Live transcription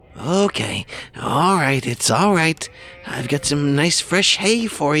Okay, all right, it's all right. I've got some nice fresh hay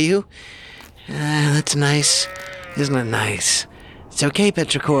for you. That's nice. Isn't it nice? It's okay,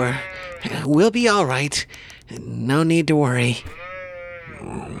 Petrichor. We'll be all right. No need to worry.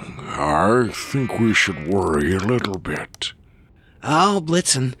 I think we should worry a little bit. Oh,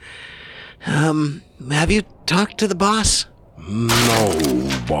 Blitzen. Have you talked to the boss? No,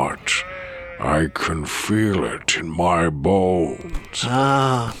 but I can feel it in my bones.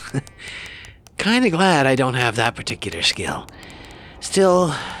 Oh, kind of glad I don't have that particular skill.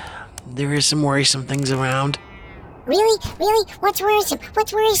 Still, there is some worrisome things around. Really? What's worrisome?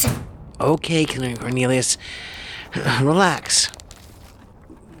 Okay, Cornelius. Relax.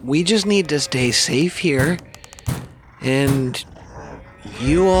 We just need to stay safe here. And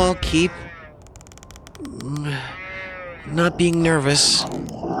you all keep not being nervous.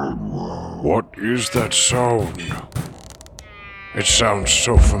 What is that sound? It sounds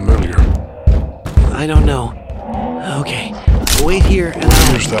so familiar. I don't know. Okay, wait here and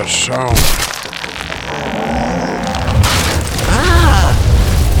What is that sound? Ah!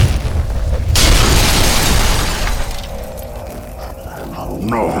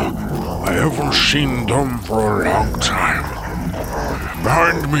 No, I haven't seen them for a long time.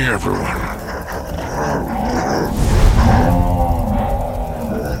 Behind me, everyone.